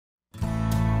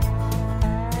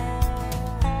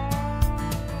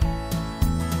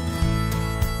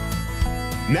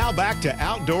Now back to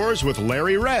Outdoors with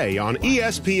Larry Ray on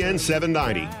ESPN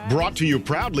 790. Brought to you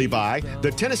proudly by the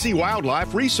Tennessee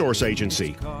Wildlife Resource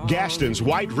Agency, Gaston's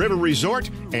White River Resort,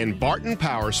 and Barton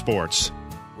Power Sports.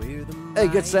 Hey,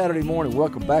 good Saturday morning.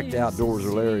 Welcome back to Outdoors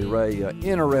with Larry Ray.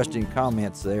 Interesting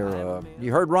comments there.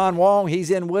 You heard Ron Wong.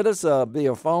 He's in with us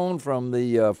via phone from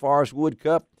the Forest Wood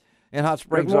Cup in Hot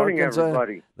Springs, Good morning, Arkansas.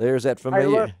 Everybody. There's that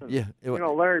familiar. Hey, listen, yeah. You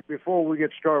know, Larry, before we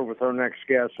get started with our next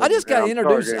guest, I just got to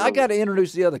introduce. sorry, I got to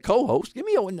introduce the other co-host. Give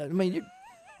me a. I mean, you.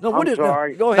 No, I'm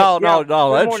sorry. Go ahead. No.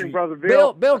 No. Good morning, Brother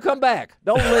Bill. Bill, come back.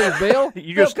 Don't leave, Bill.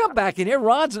 Bill, come back in here.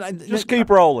 Ron's. Just keep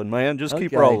rolling, man. Just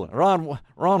keep rolling. Ron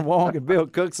Wong and Bill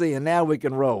Cooksey, and now we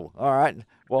can roll. All right.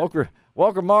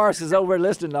 Walker Morris is over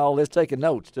listening to all this, taking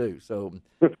notes too. So,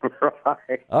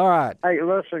 Right. All right. Hey,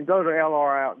 listen, go to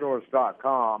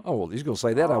lroutdoors.com. Oh, well, he's going to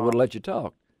say that. I would have let you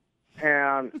talk.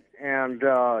 and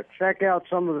check out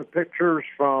some of the pictures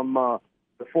from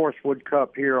the Forest Wood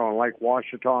Cup here on Lake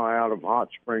Washita out of Hot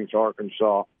Springs,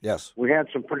 Arkansas. Yes. We had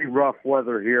some pretty rough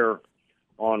weather here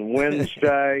on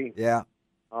Wednesday. Yeah.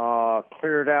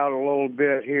 Cleared out a little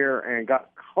bit here and got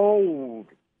cold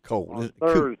on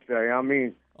Thursday. I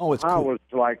mean, it's I cool. was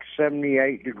like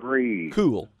 78 degrees.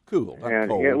 Cool. And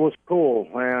cold. it was cool.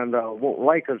 And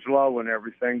lake is low and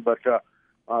everything. But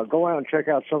go out and check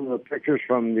out some of the pictures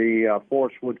from the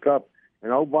Forest Wood Cup.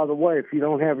 And, oh, by the way, if you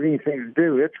don't have anything to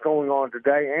do, it's going on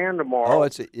today and tomorrow. Oh,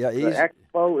 easy. The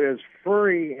expo is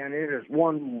free, and it is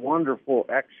one wonderful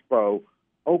expo,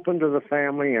 open to the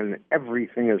family, and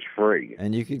everything is free.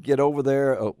 And you could get over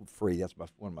there. Oh, free. That's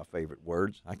one of my favorite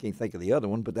words. I can't think of the other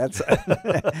one, but that's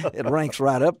it ranks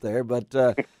right up there. But,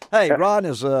 hey, Ron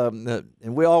is and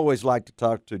we always like to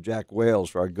talk to Jack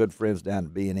Wells, for our good friends down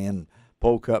at B&N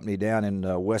Pole Company down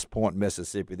in West Point,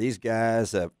 Mississippi. These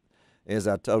guys have, as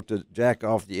I talked to Jack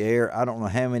off the air, I don't know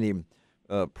how many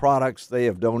products they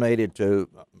have donated to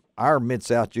our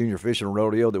Mid-South Junior Fishing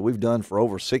Rodeo that we've done for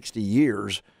over 60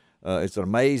 years. It's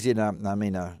amazing.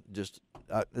 Just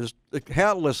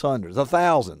countless hundreds,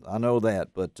 1,000. I know that.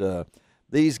 But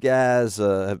these guys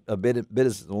have been at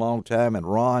business a long time, and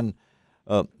Ron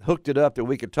hooked it up that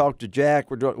we could talk to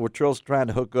Jack. We're trying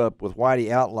to hook up with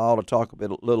Whitey Outlaw to talk a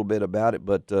little bit about it.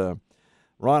 But,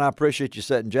 Ron, I appreciate you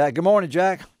setting Jack. Good morning,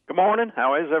 Jack. Good morning.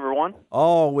 How is everyone?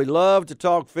 Oh, we love to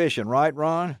talk fishing, right,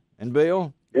 Ron and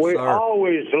Bill? We Yes, sir.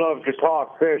 always love to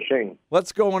talk fishing.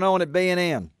 What's going on at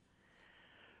B&M?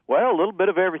 Well, a little bit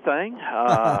of everything.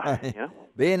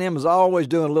 B&M is always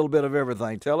doing a little bit of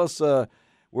everything. Tell us,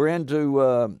 we're into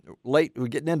we're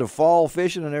getting into fall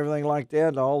fishing and everything like that,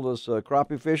 and all this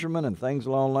crappie fishermen and things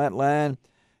along that line.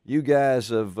 You guys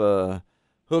have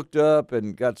hooked up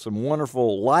and got some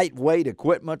wonderful lightweight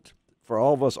equipment for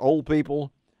all of us old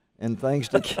people and things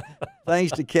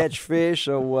to catch fish.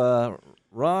 So,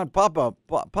 Ron, pop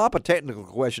a technical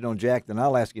question on Jack, then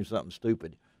I'll ask him something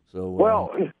stupid. So,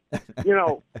 well, you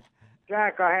know,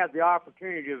 Jack, I had the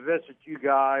opportunity to visit you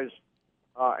guys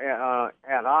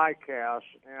at ICAST,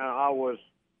 and I was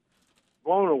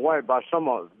blown away by some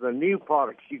of the new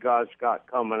products you guys got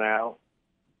coming out.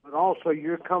 But also,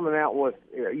 you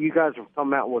guys have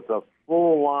come out with a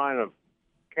full line of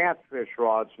catfish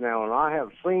rods now, and I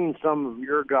have seen some of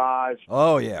your guys.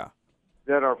 Oh yeah,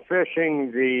 that are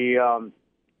fishing the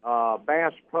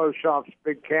Bass Pro Shops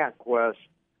Big Cat Quest,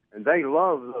 and they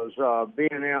love those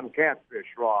B&M catfish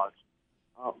rods.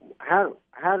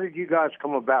 How did you guys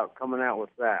come about coming out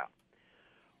with that?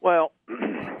 Well,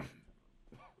 the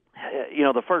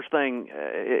first thing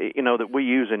that we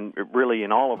use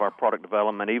in all of our product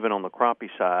development, even on the crappie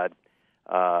side.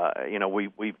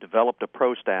 We've developed a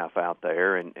pro staff out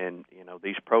there, and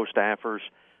these pro staffers,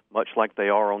 much like they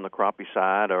are on the crappie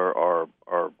side, are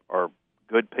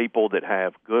good people that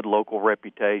have good local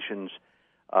reputations.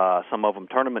 Some of them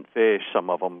tournament fish, some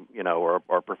of them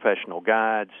are professional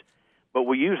guides, but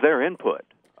we use their input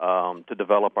to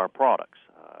develop our products.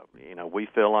 We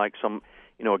feel like a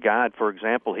guide, for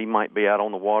example, he might be out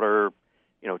on the water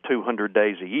 200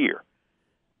 days a year.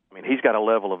 I mean, he's got a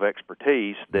level of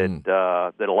expertise that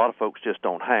that a lot of folks just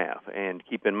don't have. And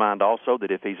keep in mind also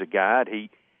that if he's a guide, he's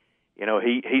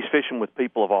fishing with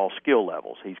people of all skill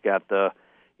levels. He's got the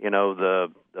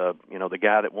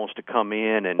guy that wants to come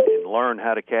in and learn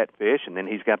how to catfish, and then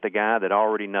he's got the guy that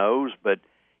already knows, but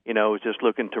is just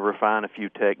looking to refine a few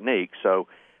techniques. So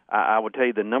I would tell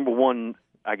you the number one,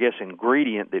 I guess,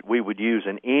 ingredient that we would use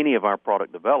in any of our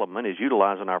product development is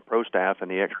utilizing our pro staff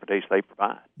and the expertise they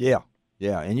provide. Yeah,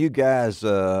 and you guys,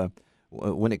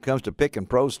 when it comes to picking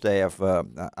pro staff,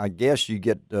 I guess you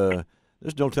get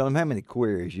just don't tell them how many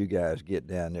queries you guys get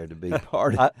down there to be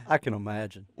part of. I can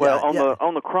imagine. Well,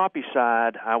 on the crappie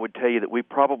side, I would tell you that we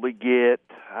probably get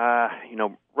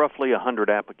roughly 100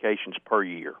 applications per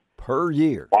year. Per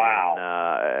year. Wow.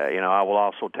 And, I will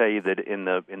also tell you that in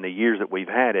the years that we've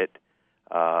had it,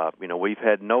 we've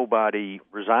had nobody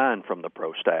resign from the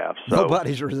pro staff. So,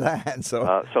 Nobody's resigned.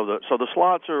 So the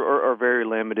slots are very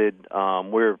limited.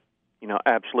 We're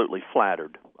absolutely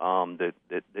flattered that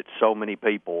so many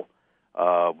people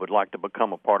would like to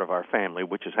become a part of our family,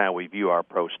 which is how we view our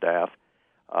pro staff.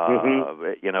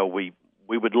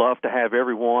 We would love to have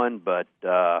everyone, but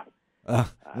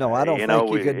no, I don't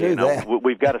think you could do that.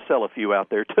 We've got to sell a few out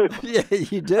there too. Yeah,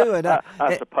 you do, and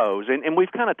I suppose. And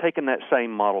we've kind of taken that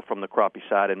same model from the crappie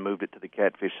side and moved it to the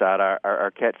catfish side.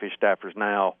 Our catfish staffers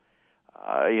now,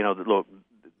 look,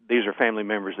 these are family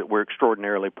members that we're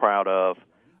extraordinarily proud of.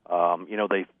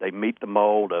 They meet the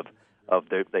mold of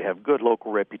they have good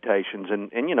local reputations,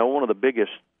 and one of the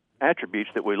biggest attributes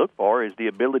that we look for is the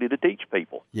ability to teach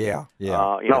people. Yeah. At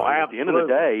the end of the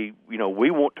day,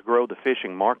 we want to grow the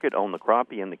fishing market on the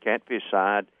crappie and the catfish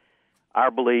side.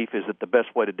 Our belief is that the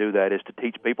best way to do that is to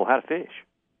teach people how to fish.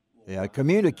 Yeah,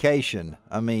 communication.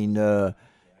 I mean,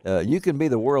 you can be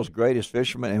the world's greatest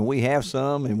fisherman, and we have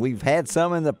some, and we've had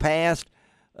some in the past.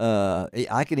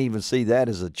 I can even see that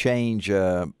as a change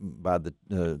by the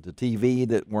TV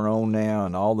that we're on now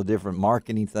and all the different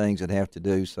marketing things that have to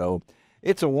do. So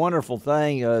it's a wonderful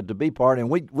thing to be part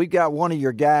of. And we got one of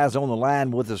your guys on the line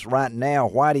with us right now,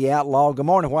 Whitey Outlaw. Good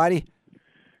morning, Whitey.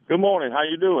 Good morning. How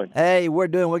you doing? Hey, we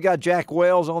got Jack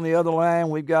Wells on the other line.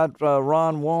 We've got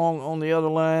Ron Wong on the other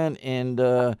line, and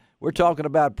we're talking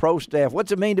about pro staff.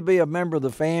 What's it mean to be a member of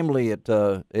the family at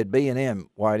B&M,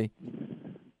 Whitey?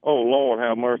 Oh, Lord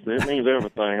have mercy. It means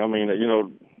everything. I mean,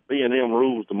 B&M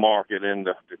rules the market in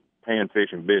the pan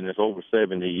fishing business over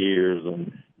 70 years,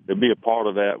 and to be a part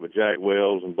of that with Jack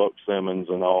Wells and Buck Simmons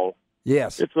and all.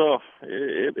 Yes. It's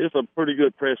a pretty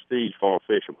good prestige for a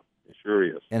fisherman. It sure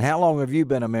is. And how long have you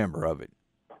been a member of it?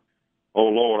 Oh,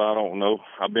 Lord, I don't know.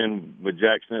 I've been with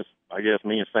Jack since, I guess,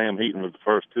 me and Sam Heaton was the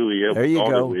first two he ever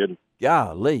started with.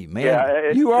 Golly, man.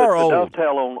 Yeah, you are old. To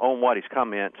dovetail on Whitey's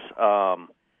comments,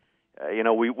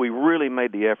 we really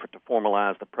made the effort to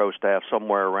formalize the pro staff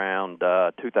somewhere around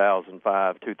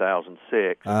 2005,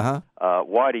 2006.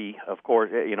 Whitey, of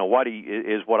course, Whitey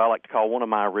is what I like to call one of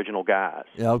my original guys.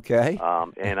 Okay.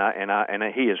 And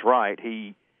he is right.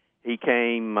 He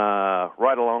came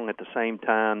right along at the same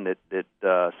time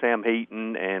that Sam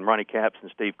Heaton and Ronnie Capps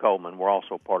and Steve Coleman were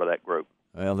also part of that group.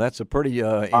 Well, that's a pretty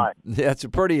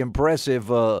impressive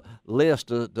list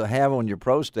to have on your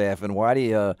pro staff. And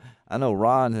Whitey, I know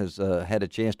Ron has had a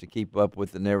chance to keep up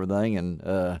with it and everything.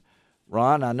 And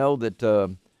Ron, I know that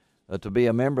to be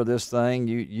a member of this thing,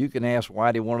 you can ask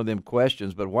Whitey one of them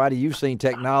questions. But Whitey, you've seen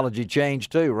technology change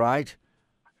too, right?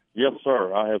 Yes,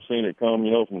 sir. I have seen it come,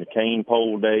 from the cane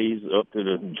pole days up to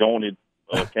the jointed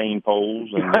cane poles,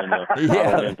 and then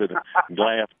into the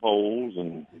glass poles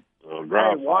and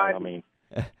graphite. I mean,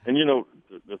 and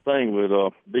the thing with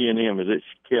B&M is it's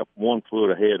kept 1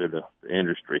 foot ahead of the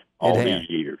industry all these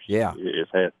years. Yeah,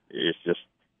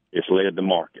 it's led the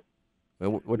market.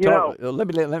 Well,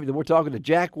 we're talking to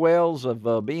Jack Wells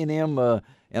of B&M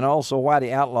and also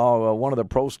Whitey Outlaw, one of the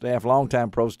pro staff,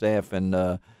 longtime pro staff, and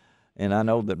I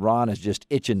know that Ron is just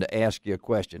itching to ask you a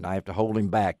question. I have to hold him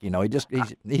back. He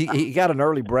got an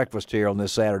early breakfast here on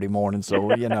this Saturday morning, so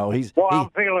he's. Well, I'm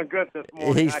feeling good this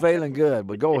morning. He's feeling good,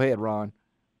 but go ahead, Ron.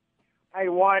 Hey,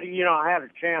 Whitey, I had a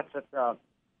chance at the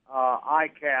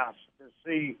ICAST to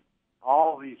see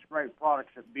all these great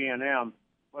products at B&M,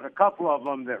 but a couple of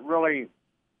them that really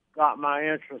got my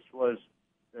interest was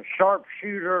the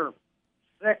Sharpshooter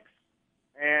 6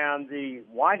 and the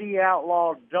Whitey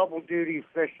Outlaw Double Duty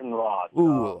Fishing Rod.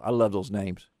 Ooh, I love those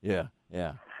names. Yeah.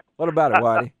 What about it,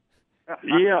 Whitey?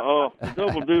 The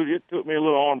Double Duty, it took me a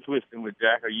little arm twisting with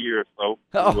Jack a year or so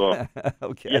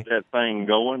to get that thing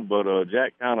going, but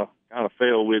Jack kind of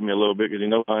fell with me a little bit because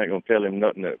I ain't going to tell him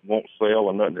nothing that won't sell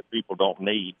or nothing that people don't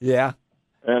need. Yeah.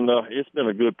 And it's been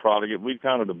a good product. We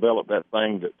kind of developed that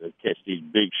thing to catch these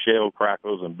big shell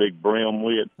crackers and big brim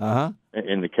with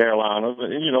in the Carolinas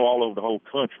and, all over the whole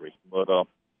country. But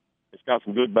it's got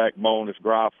some good backbone. It's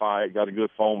graphite, got a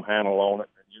good foam handle on it.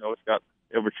 And, it's got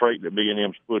every trait that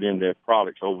B&M's put in their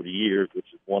products over the years, which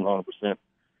is 100%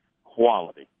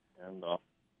 quality. And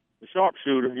the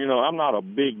Sharpshooter, I'm not a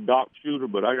big dock shooter,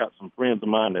 but I got some friends of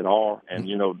mine that are. And,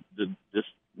 this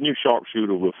new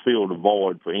Sharpshooter will fill the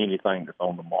void for anything that's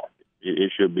on the market.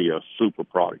 It should be a super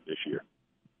product this year.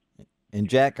 And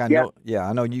Jack, I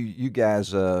know you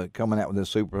guys coming out with this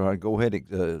super. Go ahead,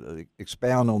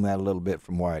 expound on that a little bit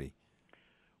from Whitey.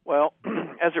 Well,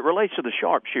 as it relates to the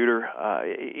Sharpshooter,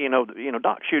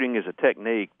 dock shooting is a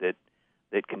technique that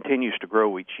continues to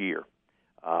grow each year.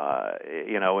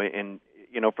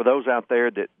 For those out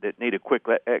there that need a quick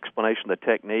explanation of the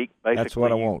technique, basically that's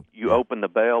what I want. You open the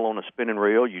bell on a spinning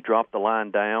reel, you drop the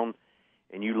line down,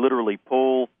 and you literally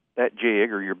pull that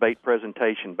jig or your bait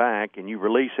presentation back, and you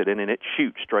release it, and then it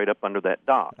shoots straight up under that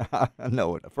dock. I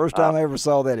know it. The first time I ever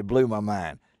saw that, it blew my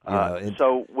mind.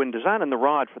 So when designing the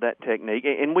rod for that technique,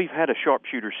 and we've had a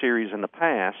sharpshooter series in the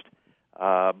past,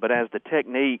 but as the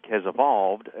technique has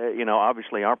evolved,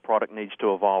 obviously our product needs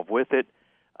to evolve with it.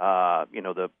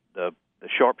 The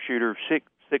sharpshooter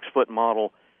 6-foot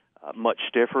model, much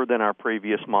stiffer than our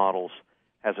previous models,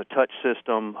 has a touch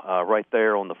system right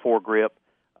there on the foregrip,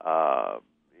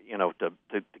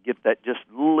 to get that just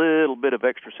little bit of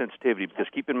extra sensitivity, because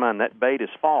keep in mind that bait is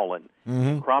falling,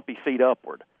 crappie feet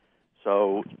upward.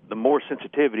 So the more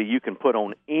sensitivity you can put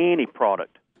on any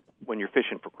product when you're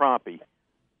fishing for crappie,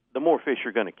 the more fish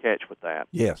you're going to catch with that.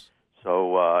 Yes.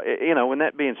 So, and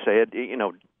that being said,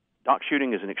 dock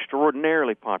shooting is an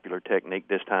extraordinarily popular technique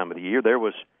this time of the year. There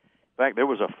was a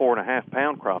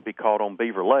 4.5-pound crappie caught on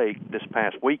Beaver Lake this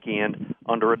past weekend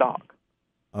under a dock.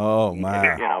 Oh,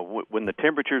 my. When the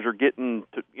temperatures are getting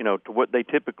to what they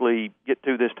typically get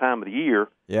to this time of the year,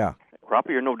 yeah, crappie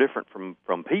are no different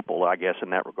from people, I guess, in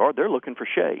that regard. They're looking for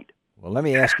shade. Well, let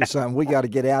me ask you something. We got to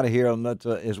get out of here on that.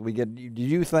 Do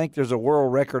you think there's a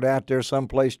world record out there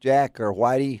someplace, Jack or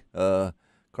Whitey,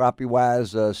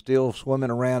 crappie-wise, still swimming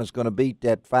around is going to beat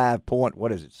that 5.6?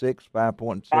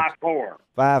 5.6? 5.4.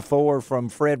 5.4 from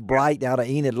Fred Bright out of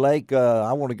Enid Lake.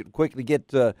 I want to quickly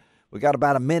get we got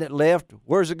about a minute left.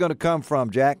 Where's it going to come from,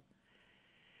 Jack?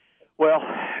 Well,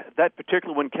 that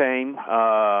particular one came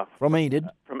from Enid.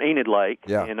 From Enid Lake,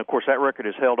 yeah. And of course that record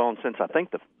has held on since I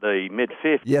think the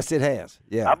mid-50s. Yes, it has.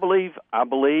 Yeah, I believe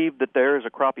that there is a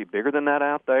crappie bigger than that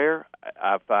out there.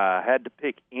 If I had to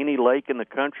pick any lake in the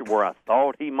country where I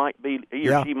thought he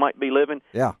or she might be living,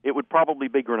 it would probably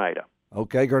be Grenada.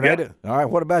 Okay, Grenada. Yeah. All right.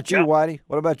 What about you, Whitey?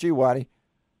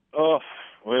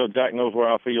 Well, Jack knows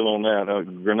where I feel on that.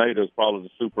 Grenada is probably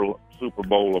the Super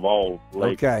Bowl of all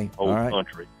lakes in the whole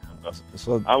country.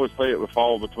 So I would say it would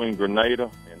fall between Grenada,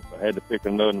 and if I had to pick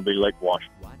another, it would be Lake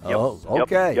Washington. Oh,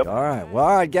 okay. Yep. All right. Well,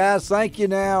 all right, guys, thank you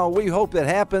now. We hope that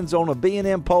happens on a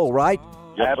B&M pole, right?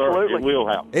 Yes, absolutely. Sir. It will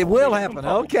happen. It will happen.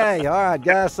 Okay. All right,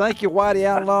 guys. Thank you, Whitey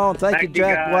Outlaw. Thank you,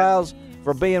 Jack Wiles,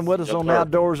 for being with us on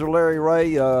Outdoors with Larry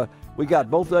Ray. We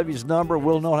got both of you's number.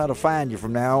 We'll know how to find you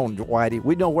from now on, Whitey.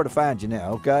 We know where to find you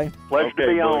now, okay? Pleasure to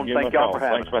be on. Thank y'all for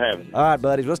having us. Thanks for having me. All right,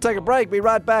 buddies. Let's take a break. Be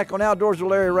right back on Outdoors with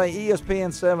Larry Ray,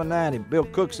 ESPN 790. Bill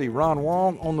Cooksey, Ron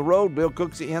Wong on the road. Bill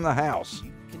Cooksey in the house.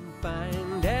 You can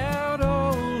find out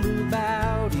all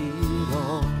about it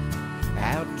on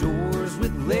Outdoors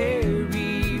with Larry.